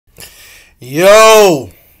Yo,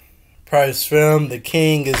 Price Film, the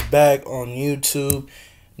King is back on YouTube.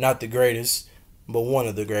 Not the greatest, but one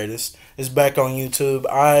of the greatest. Is back on YouTube.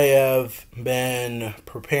 I have been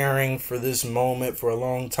preparing for this moment for a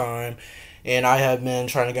long time, and I have been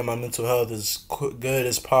trying to get my mental health as good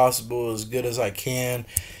as possible, as good as I can,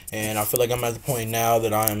 and I feel like I'm at the point now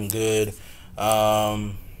that I'm good.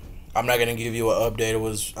 I'm not gonna give you an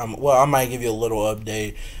update. I might give you a little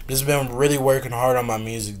update. Just been really working hard on my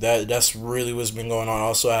music. That's really what's been going on.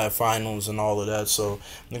 Also, I had finals and all of that, so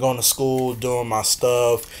I'm going to school, doing my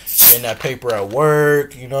stuff, getting that paper at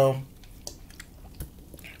work.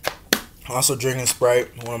 Also drinking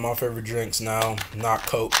Sprite, one of my favorite drinks now, not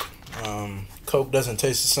Coke. Coke doesn't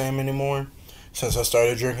taste the same anymore since I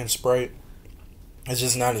started drinking Sprite. It's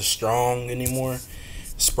just not as strong anymore.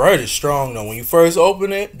 Sprite is strong though. When you first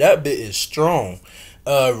open it, that bit is strong.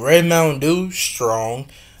 Red Mountain Dew, strong.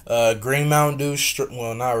 Green Mountain Dew,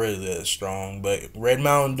 well, not really that strong, but Red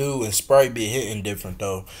Mountain Dew and Sprite be hitting different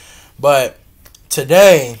though. But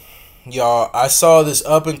today, y'all, I saw this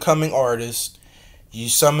up and coming artist.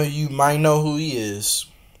 Some of you might know who he is.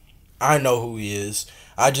 I know who he is.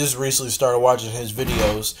 I just recently started watching his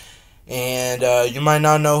videos, and you might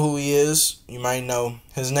not know who he is. You might know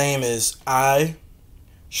his name is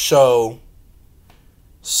Ishowspeed.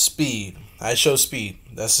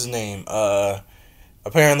 That's his name.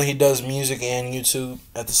 Apparently he does music and YouTube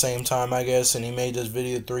at the same time, I guess, and he made this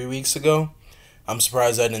video 3 weeks ago. I'm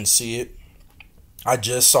surprised I didn't see it. I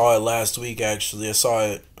just saw it last week, actually. I saw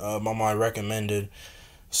it on my recommended.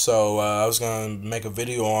 So I was going to make a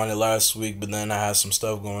video on it last week, but then I had some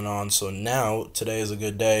stuff going on. So now, today is a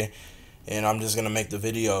good day, and I'm just going to make the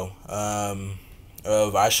video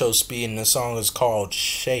of Ishowspeed, and the song is called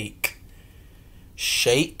Shake.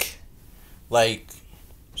 Shake? Like,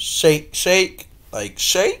 shake? Like,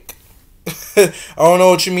 shake? I don't know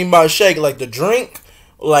what you mean by shake. Like the drink?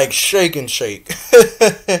 Like shake and shake.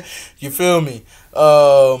 You feel me?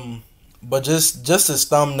 But just his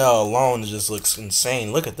thumbnail alone just looks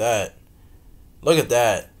insane. Look at that. Look at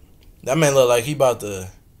that. That man look like he about to...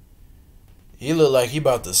 He look like he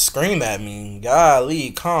about to scream at me.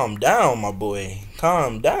 Golly, calm down, my boy.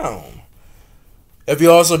 Calm down. If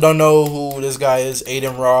you also don't know who this guy is,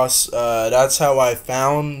 Aiden Ross, that's how I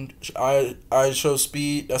found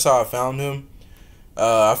Ishowspeed. That's how I found him.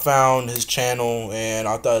 I found his channel, and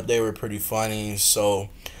I thought they were pretty funny, so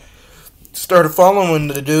started following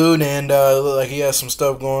the dude, and it looked like he has some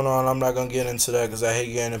stuff going on. I'm not gonna get into that because I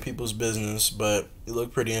hate getting in people's business, but it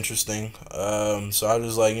looked pretty interesting. So I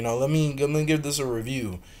was like, let me give this a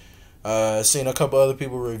review. Seen a couple other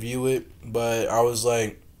people review it, but I was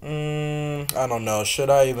like, I don't know, should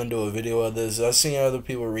I even do a video of this? I've seen other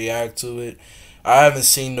people react to it. I haven't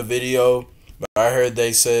seen the video, but I heard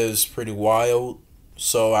they said it's pretty wild,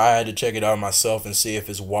 so I had to check it out myself and see if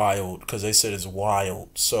it's wild, because they said it's wild.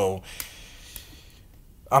 So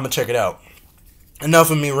I'm gonna check it out. Enough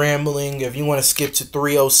of me rambling. If you want to skip to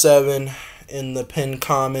 307 in the pinned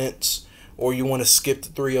comments, or you want to skip to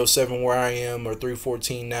 307 where I am, or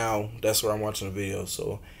 314 now, that's where I'm watching the video.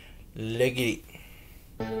 So let's get it.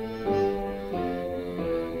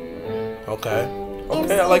 Okay,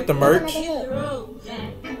 I like the merch.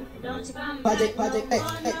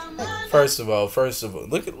 First of all,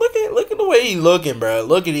 look at the way he looking, bro.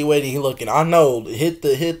 Look at the way he looking. I know, hit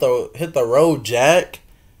the road, Jack.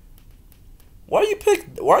 Why you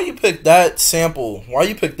pick that sample? Why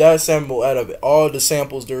you pick that sample out of all the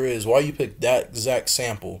samples there is? Why you pick that exact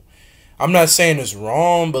sample? I'm not saying it's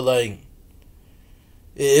wrong, but like,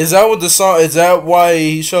 is that what the song? Is that why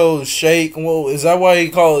he shows shake? Well, is that why he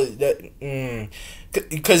call it that?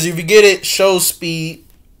 Because if you get it, show speed.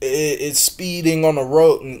 It's speeding on the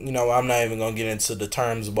road. I'm not even gonna get into the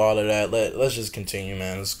terms of all of that. Let's just continue,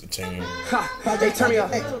 man. Let's continue. Hey, turn me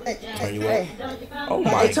up. Turn you up. Oh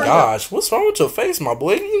my gosh, what's wrong with your face, my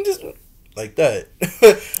boy? You just like that.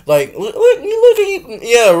 Like look at you.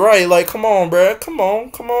 Yeah, right. Like come on, bro. Come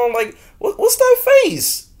on. Like what's that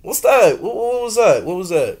face? What's that? What was that? What was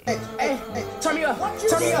that? Hey, turn me up.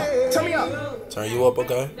 Turn you up,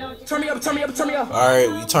 okay? Turn me up. All right,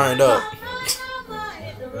 we turned up.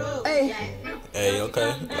 Hey,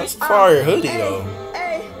 okay. That's a fire hoodie, though.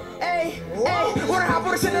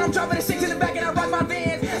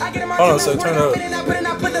 Hold on, so turn it up.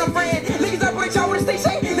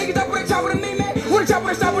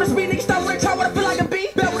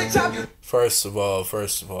 First of all,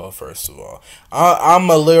 I'm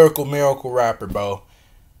a lyrical miracle rapper, bro.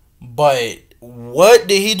 But what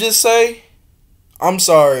did he just say? I'm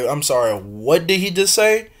sorry. What did he just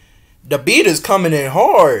say? The beat is coming in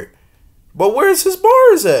hard. But where's his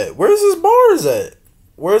bars at?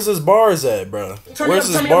 Where's his bars at, bro? Where's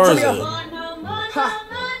his bars at?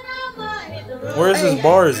 Where's his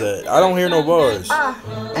bars at? I don't hear no bars.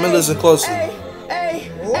 Let me listen closely.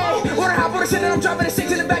 Wanna hop on the shit and I'm dropping the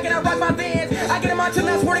 6 in the back and I rock my bands. I get in my chill,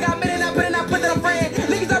 that's where I got men and I put it, I put that on friend.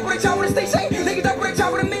 Niggas up with a chop with a station. Niggas up with a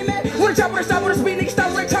chop with a me, man. Wanna chop with a stop with a speed. Niggas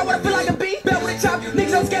stop with a chop with a feel like a beat. Bell with a chop.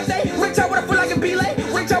 Niggas don't skip they. With a chop with a feel like a belay.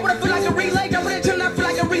 With a chop with a feel like a relay. Jump with a chill and I feel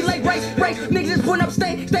like a relay. Break. Niggas just putting up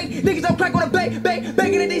steak. Niggas don't crack on a bake.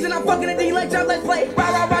 Baking the D's and I'm fucking the D. Let's jump, let's play.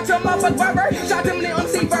 Rah, till motherfucker barber. Shot them in the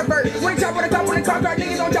MC Burber. With a chop with a cop with a car.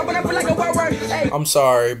 Niggas don't jump and I feel like a word. Hey. I'm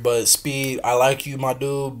sorry, but Speed, I like you, my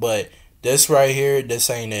dude, but this right here, this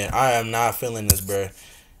ain't it. I am not feeling this, bro.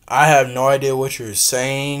 I have no idea what you're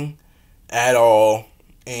saying at all,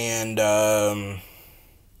 and I'm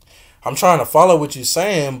trying to follow what you're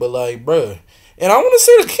saying, but like, bro, and I want to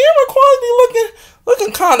see the camera quality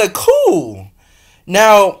looking kind of cool.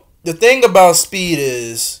 Now, the thing about Speed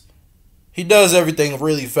is he does everything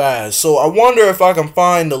really fast, so I wonder if I can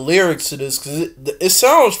find the lyrics to this because it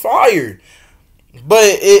sounds fire. But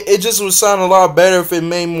it just would sound a lot better if it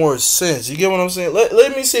made more sense. You get what I'm saying?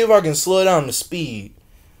 Let me see if I can slow down the speed.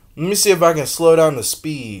 Let me see if I can slow down the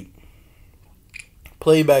speed.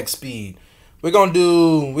 Playback speed. We're gonna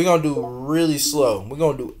do really slow. We're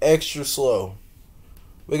gonna do extra slow.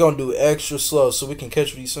 We're gonna do extra slow so we can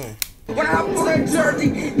catch what he's saying. When I put a jersey,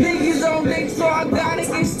 niggas don't think so I gotta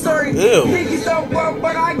get sturdy. Ew. Niggas don't work,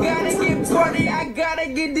 but I gotta get party. I gotta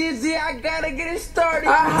get dizzy, I gotta get it started.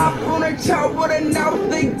 I hop on a chop with a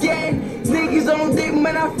mouth again. Niggas don't think,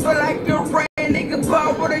 man, I feel like a rain. Nigga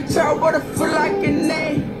ball with a chop, but I feel like a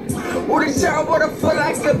name. With a chop, but I feel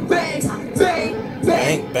like a bang. Okay.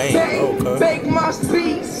 Bake my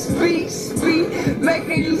speed.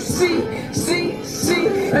 Making you see.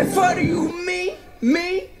 And for you, me.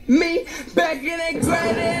 Back in that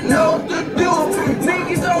grind and know what to do.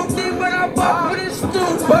 Niggas don't think, but I'm up with this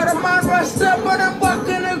dude. But I'm on rust up, but I'm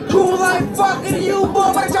fucking a cool like fucking you,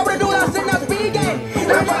 boy. But I'm trying to do it, I'm sitting out speed game.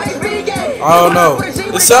 I don't know.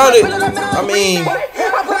 It sounded, I mean,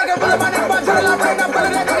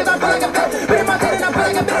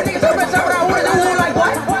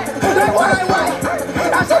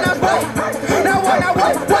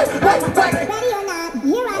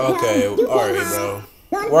 okay, alright, bro.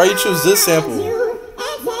 Why you choose this sample?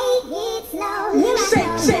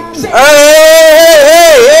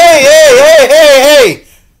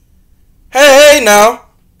 Hey, now.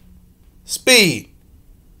 Speed.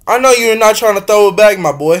 I know you're not trying to throw it back,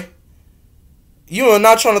 my boy. You are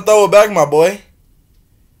not trying to throw it back, my boy.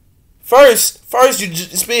 First you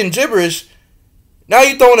speaking gibberish. Now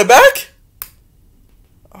you throwing it back?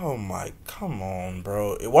 Oh my, come on,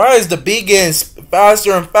 bro. Why is the beat getting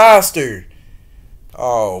faster and faster?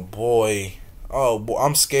 Oh boy,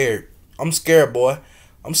 I'm scared. I'm scared, boy.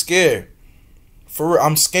 I'm scared. For real,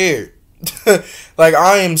 I'm scared. Like,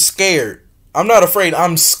 I am scared. I'm not afraid.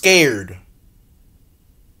 I'm scared.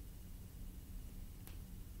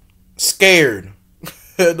 Scared.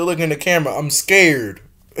 To look in the camera. I'm scared.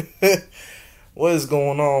 What is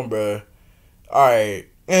going on, bro? Alright.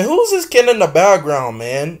 And who's this kid in the background,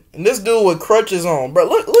 man? And this dude with crutches on. Bro,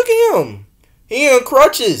 look at him. He in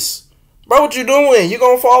crutches. Bro, what you doing? You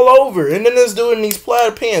gonna fall over. And then this dude in these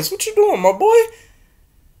plaid pants. What you doing, my boy?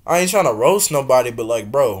 I ain't trying to roast nobody, but like,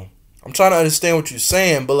 bro, I'm trying to understand what you're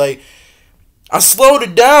saying. But like, I slowed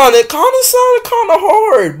it down. It kind of sounded kind of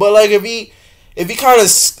hard. But like, if he kind of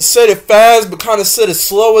said it fast, but kind of said it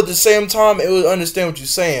slow at the same time, it would understand what you're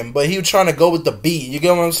saying. But he was trying to go with the beat. You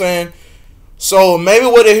get what I'm saying? So maybe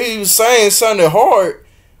what he was saying sounded hard,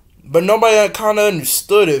 but nobody kind of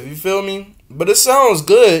understood it. You feel me? But it sounds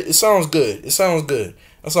good. It sounds good. It sounds good.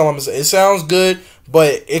 That's all I'm gonna say. It sounds good,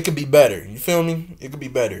 but it could be better. You feel me? It could be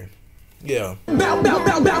better. Yeah. I'll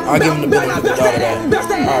give him the benefit of the doubt of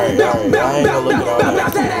that. Alright. I ain't gonna look at all that.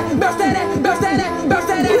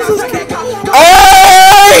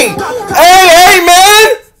 Hey, man!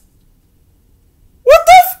 What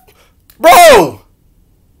the bro!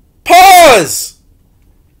 Pause!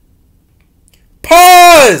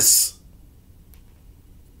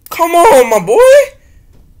 Come on, my boy!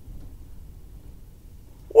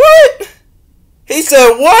 What? He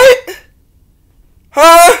said what?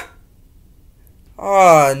 Huh?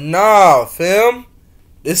 Ah, nah, fam.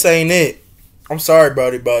 This ain't it. I'm sorry,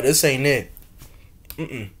 buddy, but this ain't it.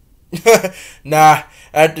 Nah,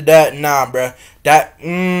 after that, nah, bruh. That,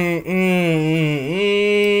 Alright.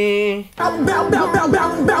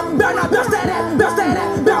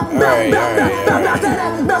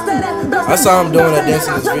 That's how I'm doing that dance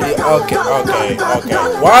in this video. Okay.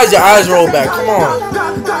 Why is your eyes rolled back? Come on.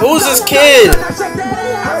 Who's this kid?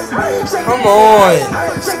 Come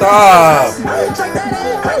on. Stop.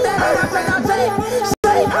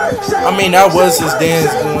 I mean, that was his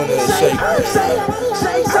dance doing the shake.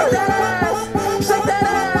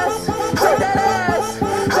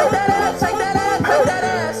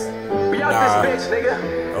 Nah.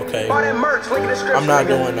 Okay. I'm not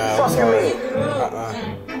doing that. I'm sorry.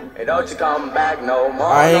 Hey, don't you come back no more.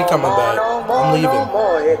 I ain't coming back. I'm leaving. No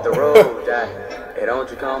more. Hit the road, Jack. Hey, don't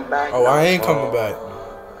you come back. Oh, I ain't coming back.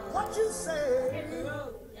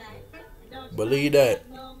 Believe that.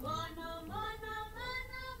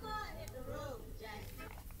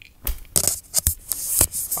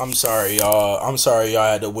 I'm sorry, y'all. I'm sorry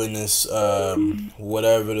y'all had to witness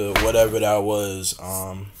whatever that was.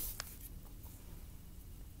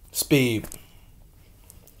 Speed.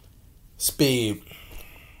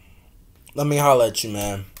 Let me holler at you,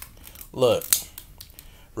 man. Look,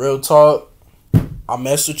 real talk. I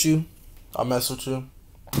mess with you. I mess with your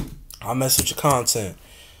content.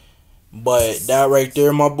 But that right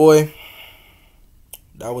there, my boy,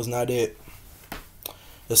 that was not it.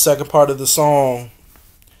 The second part of the song,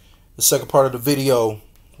 the second part of the video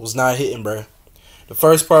was not hitting, bruh. The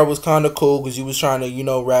first part was kind of cool because you was trying to, you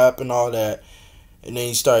know, rap and all that. And then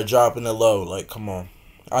you started dropping it low. Like, come on.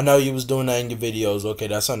 I know you was doing that in your videos. Okay,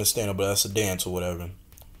 that's understandable. That's a dance or whatever.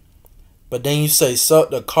 But then you say,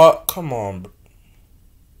 suck the cock. Come on.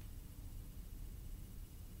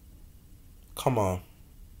 Come on.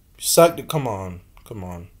 Suck the... Come on. Come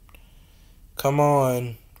on. Come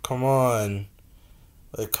on. Come on.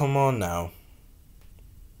 Like, come on now.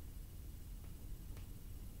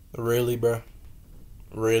 Really, bro?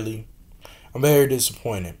 Really? I'm very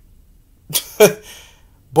disappointed.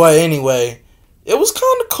 But anyway, it was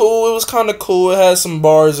kind of cool. It was kind of cool. It had some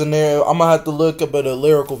bars in there. I'm gonna have to look up at a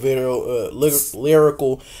lyrical video, or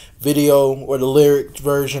the lyric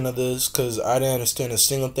version of this, because I didn't understand a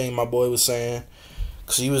single thing my boy was saying.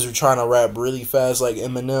 Because he was trying to rap really fast like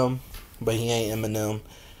Eminem, but he ain't Eminem.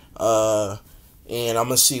 And I'm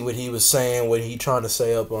gonna see what he was saying, what he trying to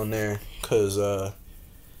say up on there, cause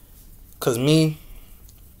me,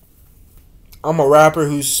 I'm a rapper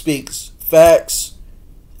who speaks facts,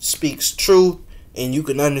 speaks truth, and you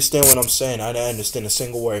can understand what I'm saying. I didn't understand a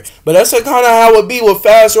single word. But that's kind of how it be with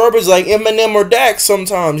fast rappers like Eminem or Dax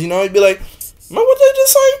sometimes. You know, you'd be like, man, what they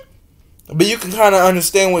just say? But you can kind of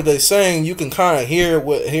understand what they're saying. You can kind of hear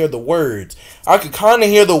the words. I could kind of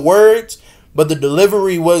hear the words, but the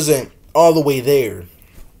delivery wasn't all the way there.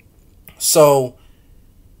 So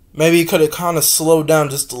maybe he could have kind of slowed down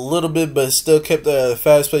just a little bit, but still kept a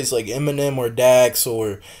fast pace like Eminem or Dax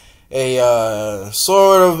or a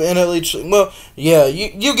sort of well, yeah,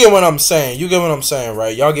 you get what I'm saying. You get what I'm saying,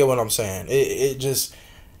 right? Y'all get what I'm saying. It just,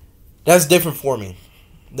 that's different for me.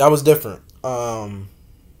 That was different.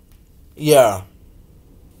 Yeah.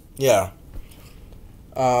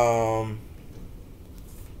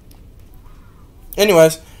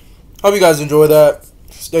 Anyways, hope you guys enjoy that.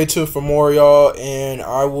 Stay tuned for more, y'all, and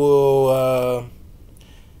I will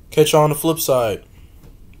catch y'all on the flip side.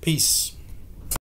 Peace.